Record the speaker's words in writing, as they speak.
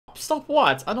Stop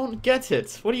what? I don't get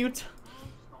it. What are you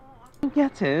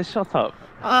Get it, shut up.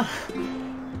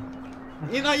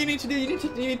 You know, you need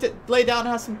to lay down and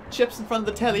have some chips in front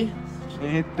of the telly. You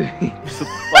need to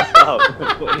fuck up.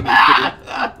 That's what you need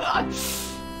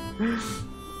to do.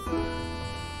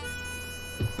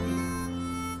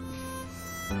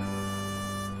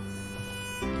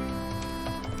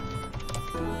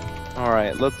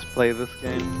 Alright, let's play this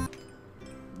game.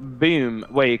 Boom.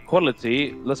 Wait,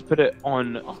 quality. Let's put it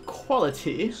on... Oh,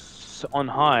 quality? On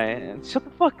high. Shut the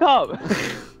fuck up!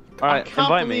 Alright, I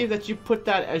can't believe that you put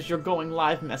that as your going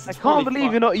live message. I can't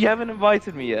believe you haven't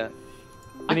invited me yet.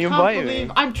 Can you invite me?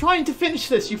 I'm trying to finish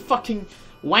this, you fucking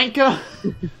wanker!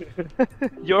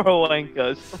 You're a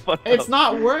wanker. Shut the fuck up. It's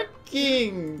not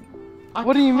working!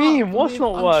 What do you mean? What's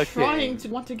not working? I'm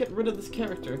trying to get rid of this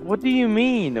character. What do you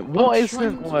mean? What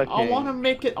isn't working? I want to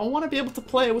make it. I want to be able to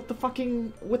play with the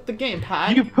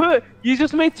gamepad. You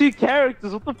just made 2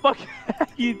 characters. What the fuck are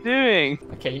you doing?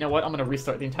 Okay, you know what? I'm gonna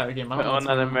restart the entire game. I don't Put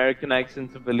on an American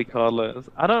accent to Billy Carlos.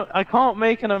 I can't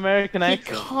make an American accent.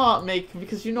 He can't make,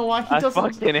 because you know why? He doesn't. I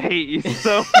fucking hate you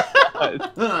so much.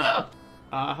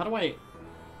 How do I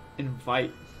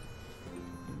invite?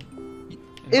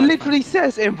 It literally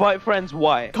says invite friends.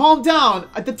 Why? Calm down.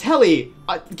 The telly.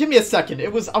 Give me a second.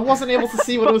 I wasn't able to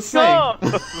see what it was saying.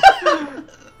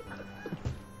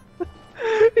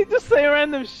 He just say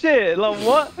random shit. Like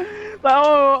what? Like,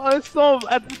 oh, I saw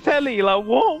at the telly. Like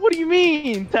what? What do you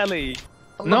mean telly?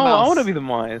 No, I want to be the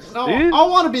mouse. No, dude. I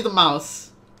want to be the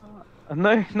mouse.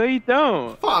 No, you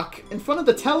don't. Fuck! In front of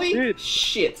the telly? Dude.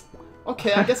 Shit.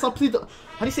 Okay, I guess I'll plead the.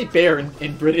 How do you say bear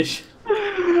in British?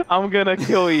 I'm gonna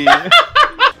kill you.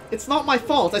 It's not my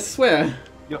fault, I swear.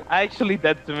 You're actually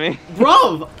dead to me.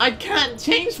 Bruv, I can't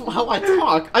change how I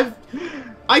talk.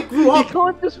 I grew up.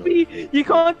 You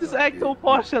can't just act all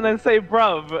posh and then say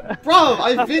bruv. Bruv,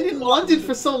 I've been in London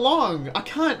for so long. I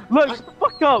can't. Look, shut the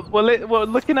fuck up. We're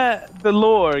looking at the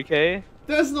law, okay?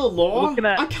 There's no law.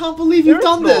 I can't believe you've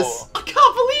done this. I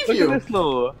can't believe you. Look at this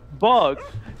law. Bug.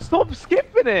 Stop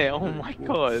skipping it. Oh my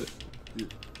god.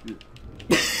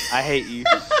 I hate you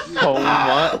so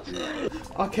much.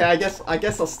 Okay, I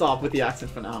guess I'll stop with the accent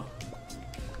for now.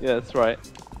 Yeah, that's right.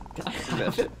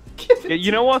 Give it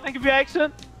you know what I think of your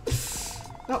accent?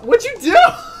 What'd you do?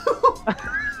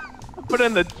 Put it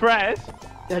in the trash.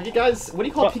 Have you guys? What do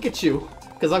you call Pikachu?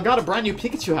 Because I've got a brand new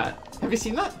Pikachu hat. Have you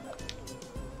seen that?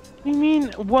 What do you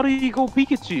mean? What do you call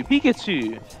Pikachu?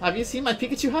 Pikachu. Have you seen my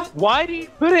Pikachu hat? Why do you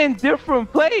put it in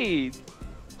different plates?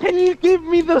 Can you give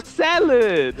me the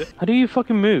salad? How do you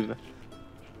fucking move?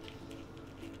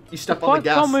 You step on the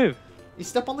gas. I can't move. You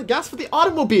step on the gas for the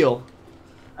automobile.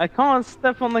 I can't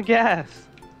step on the gas.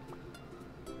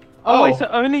 Oh, wait, so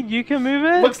only you can move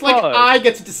it? Looks like I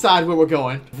get to decide where we're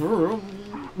going.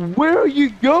 Where are you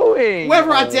going?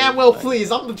 Wherever I damn well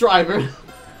please. I'm the driver.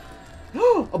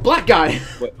 A black guy.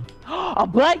 Wait. A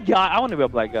black guy? I want to be a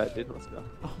black guy, dude. Let's go.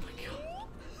 Oh my god.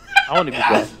 I want to be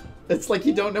black. It's like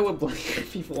you don't know what black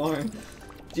people are. Do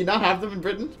you not have them in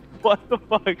Britain? What the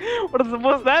fuck?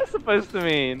 What's that supposed to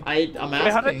mean? I'm asking.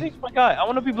 Wait, how do I change my guy? I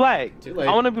want to be black. Too late.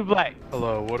 I want to be black.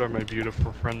 Hello, what are my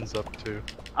beautiful friends up to?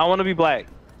 I want to be black.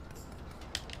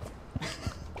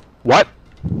 What?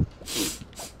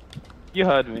 You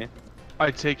heard me.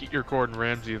 I take it you're Gordon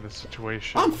Ramsay in this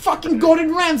situation. I'm fucking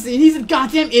Gordon Ramsay and he's a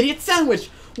goddamn idiot sandwich.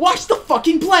 Wash the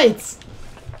fucking plates.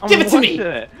 Give it to me.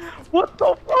 What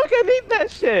the fuck? I need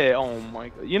that shit. Oh my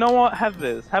god. You know what? Have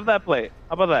this. Have that plate.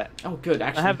 How about that? Oh, good,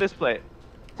 actually. I have this plate.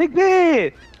 Take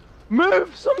this.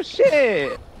 Move some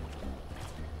shit.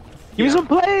 Give me some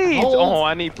plates. Oh,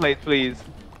 I need plates, please.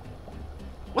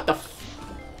 What the f...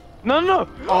 No.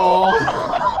 Oh.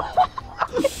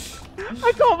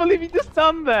 I can't believe you just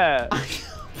done that.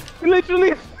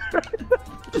 Literally. I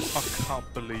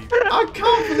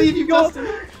can't believe you got...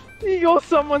 You got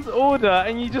someone's order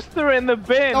and you just threw it in the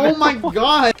bin. Oh my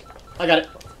god! I got it.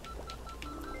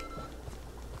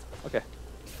 Okay.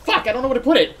 Fuck! I don't know where to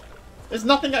put it. There's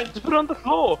nothing. Just put it on the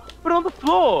floor. Put it on the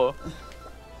floor.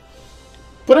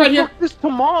 Put it right here. Fuck this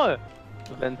tomato.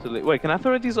 Eventually. Wait, can I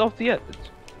throw these off the edge?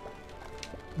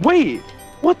 Wait.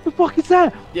 What the fuck is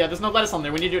that? Yeah, there's no lettuce on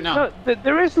there. We need to do it now. No,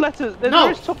 there is lettuce.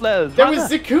 There is chopped lettuce. There was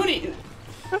zucchini.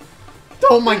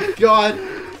 Oh my god.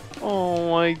 Oh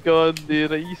my god,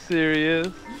 dude, are you serious?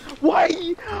 Why?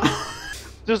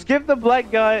 Just give the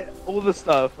black guy all the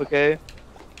stuff, okay?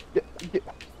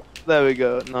 There we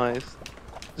go, nice.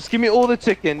 Just give me all the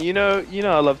chicken. You know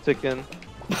I love chicken.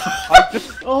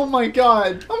 Oh my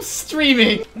god, I'm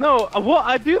streaming. No,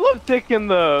 I do love chicken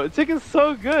though. Chicken's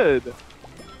so good.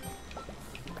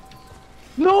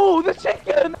 No, the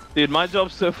chicken! Dude, my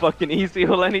job's so fucking easy.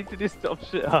 All I need to do is stop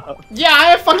shit up. Yeah, I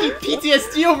have fucking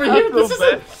PTSD over here. This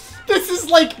is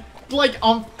like,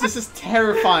 this is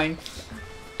terrifying.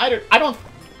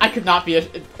 I could not be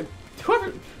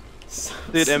whoever.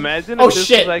 Dude, imagine Oh if this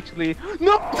shit! was actually.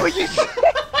 No! You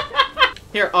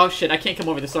Here, oh shit, I can't come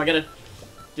over this, so I gotta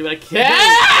do what I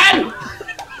can!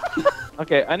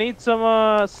 Okay, I need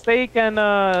some steak and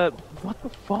what the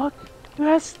fuck? Who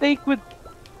has steak with?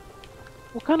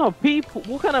 What kind of people?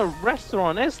 What kind of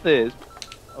restaurant is this?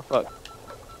 Oh fuck!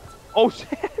 Oh shit!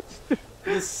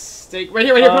 This steak right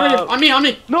here, right here. On me, on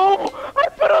me. No, I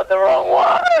put on the wrong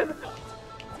one.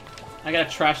 I gotta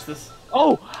trash this.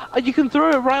 Oh, you can throw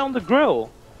it right on the grill.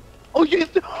 Oh, you.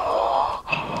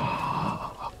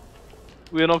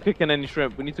 We're not cooking any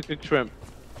shrimp. We need to cook shrimp.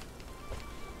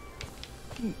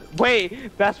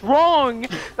 Wait, that's wrong.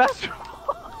 That's wrong.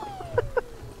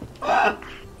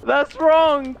 That's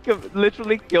wrong.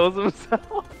 Literally kills himself.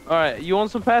 All right, you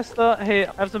want some pasta? Hey,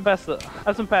 have some pasta.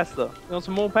 Have some pasta. You want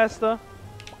some more pasta?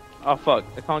 Oh fuck,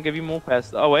 I can't give you more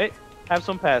pasta. Oh wait, have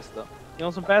some pasta. You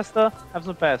want some pasta? Have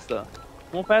some pasta.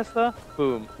 More pasta?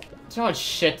 Boom. Oh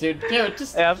shit, dude. Dude,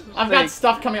 just Hey, I've got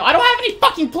stuff coming. I don't have any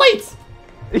fucking plates.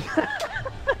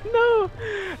 No.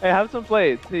 Hey, have some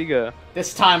plates. Here you go.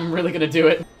 This time I'm really gonna do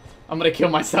it. I'm gonna kill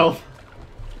myself.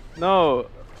 No.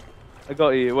 I got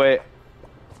you. Wait.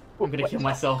 I'm gonna kill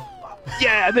myself.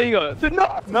 Yeah, there you go.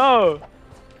 No. No.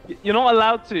 You're not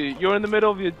allowed to. You're in the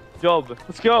middle of your job.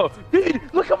 Let's go. Dude,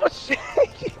 look how much shit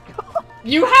you got.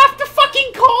 You have to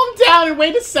fucking calm down and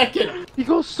wait a second. You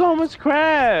got so much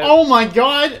crap. Oh my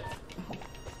god.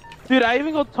 Dude, I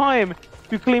even got time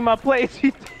to clean my plates.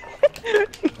 He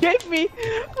gave me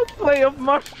a plate of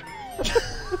mushrooms.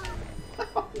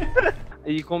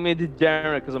 You call me a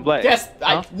degenerate because I'm black. Yes,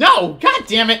 huh? no, god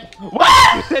damn it.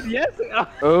 What? You said yes?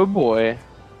 Oh boy.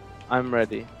 I'm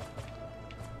ready.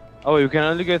 Oh, you can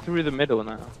only go through the middle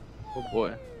now. Oh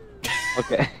boy.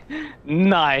 Okay.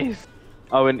 Nice.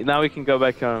 Oh, and now we can go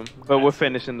back home. But we're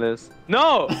finishing this.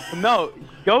 No! No!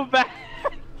 Go back!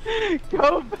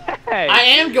 Go back! I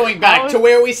am going back to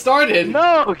where we started.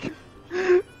 No!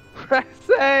 Press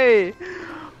A!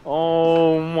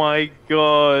 Oh my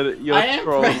god, you're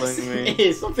trolling me.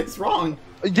 A. Something's wrong.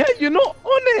 Yeah, you're not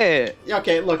on it!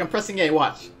 Okay, look, I'm pressing A,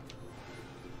 watch.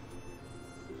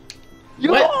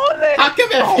 You're not on it! How come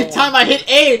every time I hit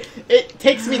A, it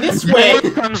takes me this way?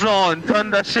 Control,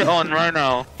 turn that shit on right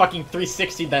now. Fucking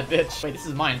 360 that bitch. Wait, this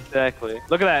is mine. Exactly.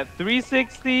 Look at that.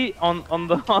 360 on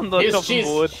the chopping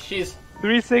board. She's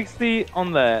 360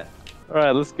 on that.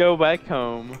 Alright, let's go back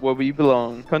home where we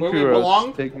belong. Country where we roads,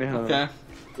 belong? take me home. Okay.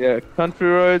 Yeah, country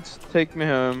roads, take me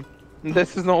home.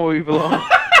 This is not where we belong.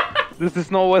 This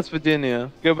is not West Virginia.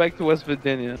 Go back to West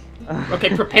Virginia.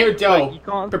 Okay, prepare dough. Like, you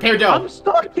can't... Prepare dough. I'm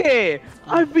stuck here.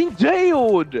 I've been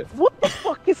jailed. What the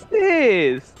fuck is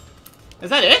this? Is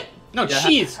that it? No, Yeah,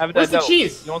 cheese. have Where's the dough.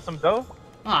 cheese? You want some dough?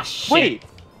 Ah, shit.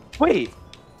 Wait,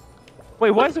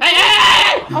 why is it?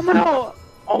 Hey! I'm out.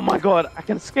 Oh my god, I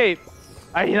can escape.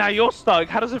 Now you're stuck.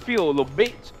 How does it feel, little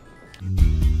bitch?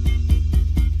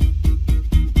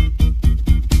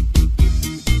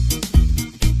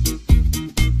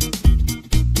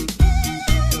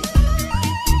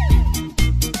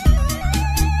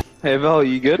 Hey Val,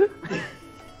 you good?